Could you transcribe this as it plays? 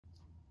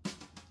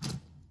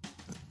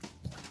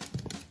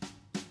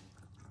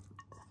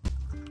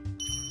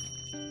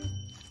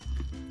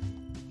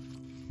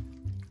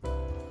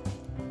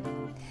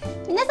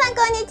皆さん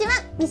こんにちは、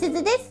みす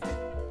ずです。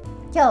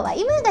今日は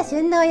今が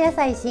旬のお野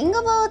菜新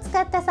ごぼうを使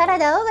ったサラ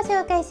ダをご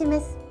紹介し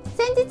ます。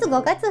先日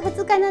5月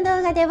2日の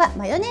動画では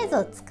マヨネーズ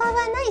を使わ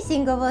ない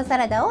新ごぼうサ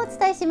ラダをお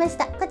伝えしまし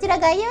た。こちら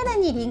概要欄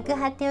にリンク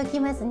貼ってお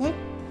きますね。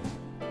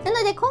な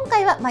ので今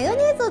回はマヨ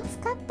ネーズを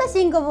使った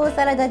新ごぼう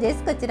サラダで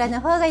す。こちらの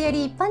方がよ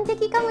り一般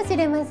的かもし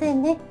れませ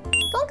んね。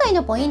今回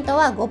のポイント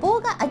はごぼ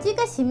うが味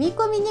が染み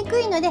込みにく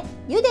いので、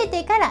茹で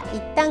てから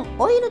一旦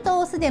オイルと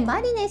お酢で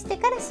マリネして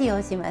から使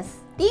用します。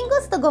リン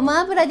ゴ酢とごま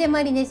油で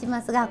マリネし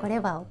ますが、これ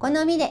はお好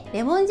みで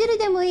レモン汁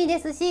でもいいで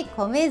すし、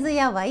米酢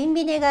やワイン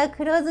ビネガー、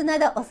黒酢な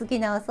どお好き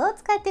なお酢を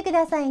使ってく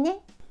ださいね。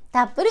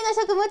たっぷりの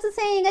食物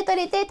繊維が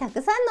取れて、た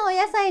くさんの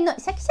お野菜の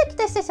シャキシャキ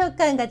とした食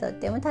感がとっ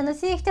ても楽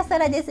しい一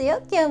皿です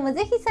よ。今日も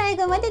ぜひ最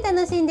後まで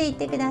楽しんでいっ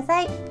てくだ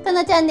さい。こ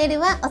のチャンネル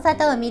はお砂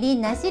糖みり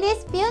んなしレ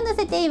シピを載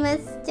せています。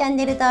チャン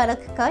ネル登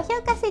録、高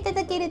評価していた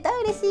だけると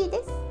嬉しい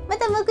です。ま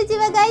た目次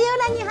は概要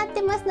欄に貼っ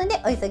てますの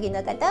で、お急ぎ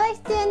の方は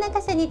必要な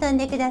箇所に飛ん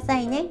でくださ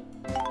いね。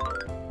今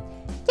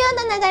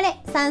日の流れ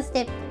3ス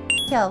テップ。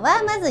今日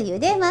はまず茹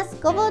でます。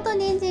ごぼうと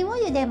人参を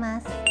茹でま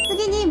す。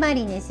次にマ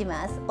リネし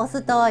ます。お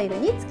酢とオイル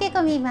に漬け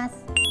込みます。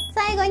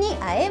最後に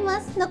和えま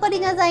す。残り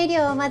の材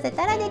料を混ぜ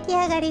たら出来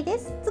上がりで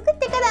す。作っ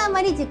てからあ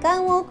まり時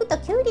間を置くと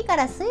きゅうりか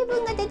ら水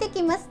分が出て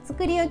きます。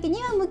作り置き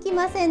には向き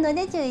ませんの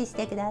で注意し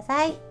てくだ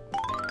さい。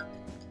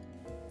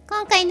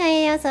今回の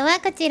栄養素は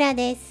こちら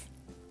です。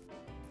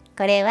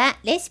これは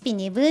レシピ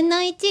1/2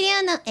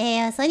量の栄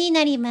養素に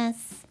なりま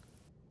す。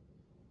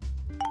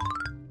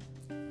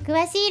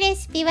詳しいレ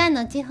シピは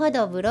後ほ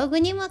どブログ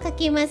にも書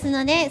きます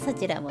ので、そ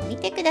ちらも見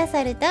てくだ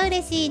さると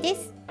嬉しいで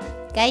す。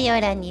概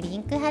要欄にリ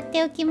ンク貼っ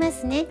ておきま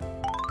すね。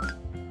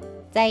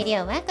材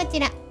料はこ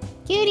ちら。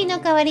きゅうりの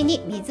代わりに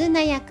水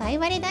菜や貝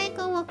割れ大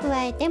根を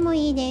加えても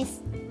いいで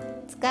す。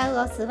使う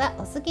お酢は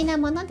お好きな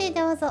もので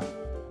どうぞ。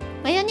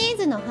マヨネー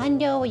ズの半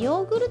量を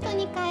ヨーグルト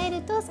に変え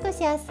ると少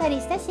しあっさり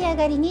した仕上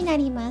がりにな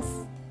ります。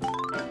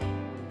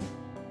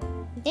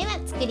では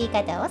作り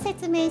方を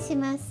説明し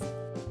ます。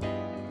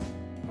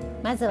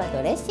まずは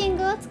ドレッシン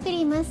グを作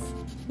ります。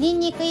にん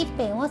にく1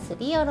片をす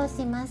りおろ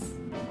します。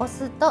お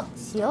酢と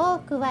塩を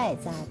加え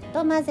ざっ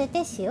と混ぜて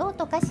塩を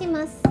溶かし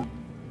ます。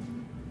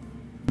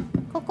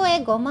ここ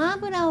へごま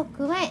油を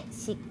加え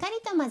しっかり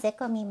と混ぜ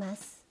込みま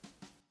す。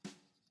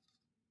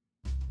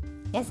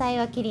野菜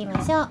を切り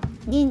ましょう。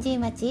人参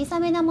は小さ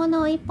めなも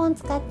のを1本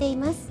使ってい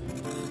ます。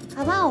皮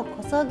を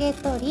こそげ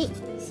取り、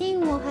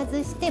芯を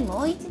外して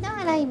もう一度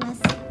洗いま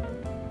す。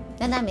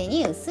斜め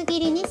に薄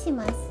切りにし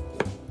ます。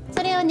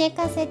それを寝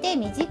かせて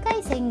短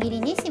い千切り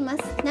にします。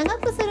長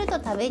くする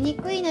と食べに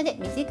くいので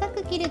短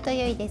く切ると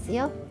良いです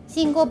よ。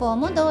新ごぼう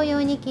も同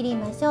様に切り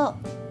ましょ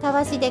う。た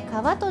わしで皮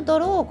と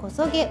泥をこ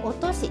そげ落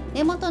とし、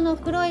根元の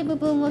黒い部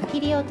分を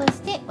切り落と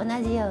して同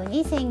じよう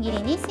に千切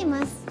りにし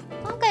ます。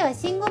今回は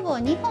新ごぼう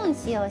2本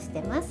使用し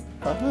てます。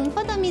5分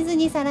ほど水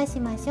にさらし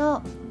まし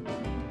ょ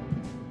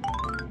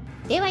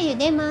う。では茹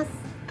でます。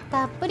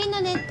たっぷりの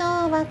熱湯を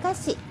沸か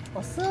し、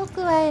お酢を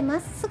加え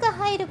ます。酢が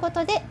入るこ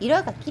とで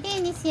色がきれ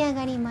いに仕上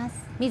がります。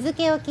水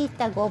気を切っ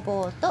たご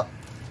ぼうと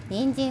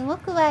人参を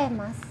加え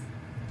ます。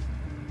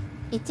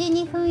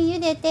 1,2 分茹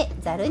でて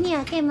ざるに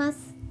あけます。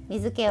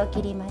水気を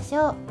切りまし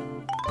ょう。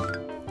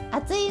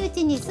熱いう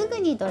ちにすぐ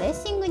にドレ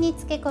ッシングに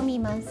漬け込み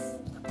ます。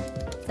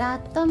ざ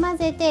っと混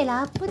ぜて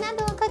ラップな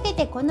どをかけ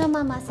てこの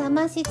まま冷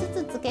ましつ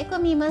つ漬け込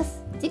みま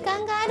す。時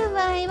間がある場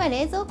合は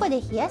冷蔵庫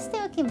で冷やして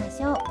おきま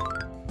しょう。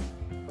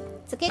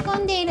漬け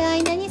込んでいる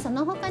間にそ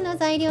の他の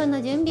材料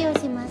の準備を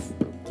します。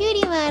きゅう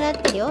りは洗っ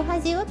て両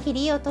端を切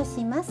り落と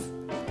します。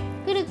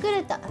くるく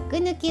るとアク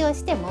抜きを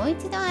してもう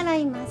一度洗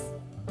います。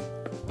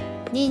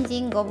人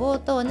参、ごぼう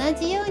と同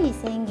じように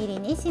千切り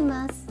にし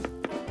ます。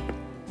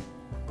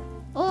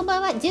大葉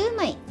は10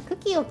枚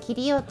茎を切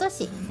り落と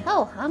し、葉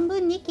を半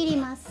分に切り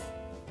ます。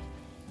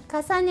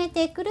重ね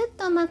てくるっ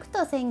と巻く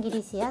と千切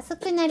りしやす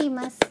くなり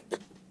ます。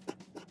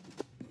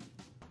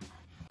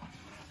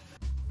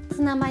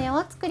ツナマヨを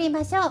作り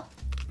ましょう。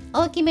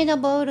大きめの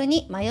ボウル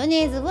にマヨ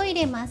ネーズを入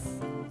れます。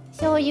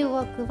醤油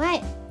を加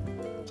え、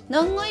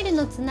ノンオイル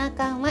のツナ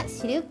缶は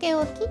汁気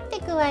を切って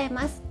加え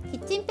ます。キ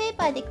ッチンペー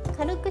パーで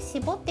軽く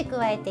絞って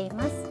加えてい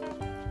ます。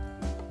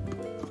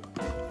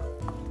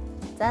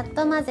ざっ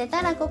と混ぜ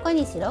たらここ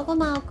に白ご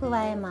まを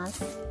加えま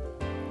す。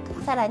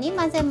さらに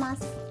混ぜま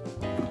す。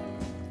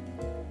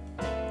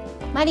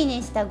マリ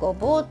ネしたご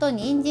ぼうと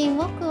人参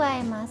を加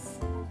えます。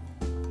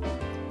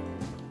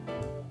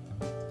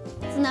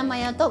ツナマ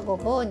ヨとご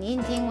ぼう、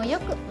人参をよ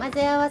く混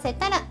ぜ合わせ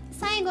たら、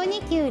最後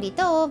にきゅうり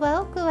と大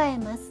葉を加え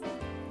ます。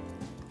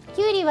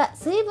きゅうりは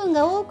水分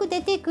が多く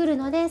出てくる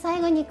ので最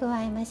後に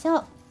加えましょ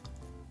う。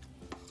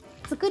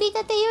作り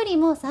たてより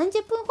も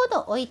30分ほ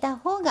ど置いた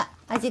方が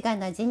味が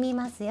なじみ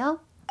ますよ。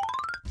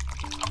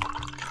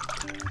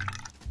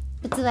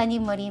器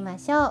に盛りま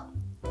しょう。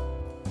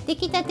出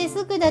来たて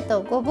すぐだ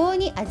とごぼう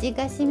に味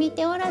が染み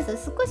ておらず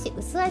少し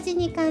薄味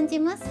に感じ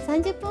ます。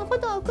30分ほ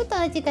ど置くと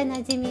味が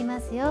なじみま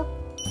すよ。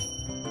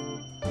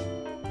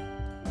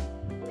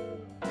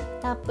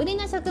たっぷり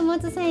の食物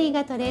繊維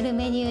が摂れる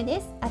メニューで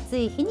す。暑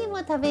い日にも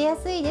食べや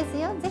すいです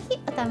よ。ぜひ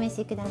お試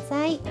しくだ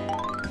さい。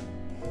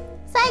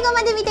最後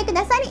まで見てく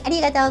ださりあり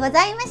がとうご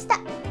ざいました。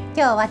今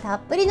日はた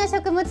っぷりの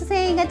食物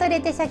繊維が摂れ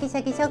てシャキシ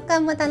ャキ食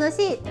感も楽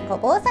しいご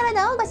ぼうサラ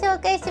ダをご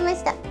紹介しま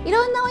した。い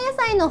ろんなお野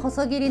菜の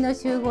細切りの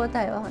集合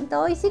体は本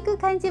当美味しく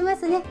感じま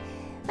すね。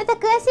また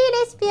詳しい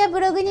レシピはブ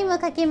ログにも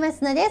書きま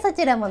すので、そ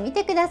ちらも見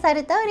てくださ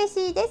ると嬉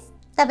しいです。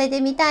食べ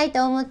てみたい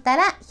と思った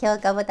ら評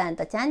価ボタン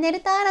とチャンネ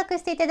ル登録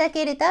していただ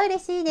けると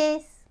嬉しいで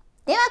す。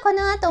ではこ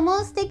の後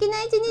も素敵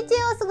な一日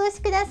をお過ご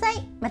しくださ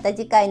い。また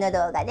次回の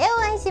動画で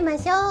お会いしま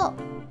しょう。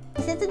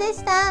みすずで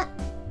した。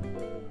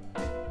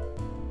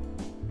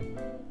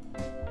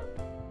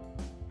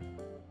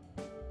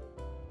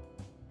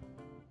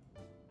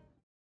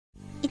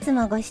いつ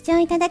もご視聴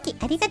いただき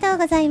ありがとう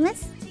ございま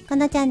す。こ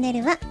のチャンネ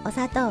ルはお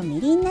砂糖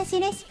みりんなし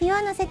レシピを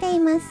載せてい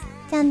ます。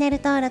チャンネ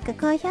ル登録、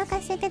高評価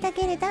していただ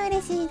けると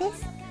嬉しいで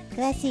す。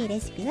詳しいレ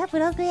シピはブ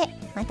ログへ、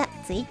また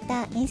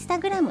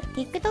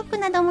Twitter、Instagram、TikTok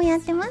などもや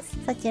ってます。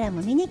そちら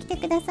も見に来て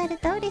くださる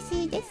と嬉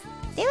しいです。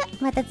では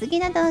また次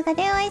の動画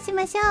でお会いし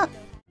ましょ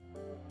う。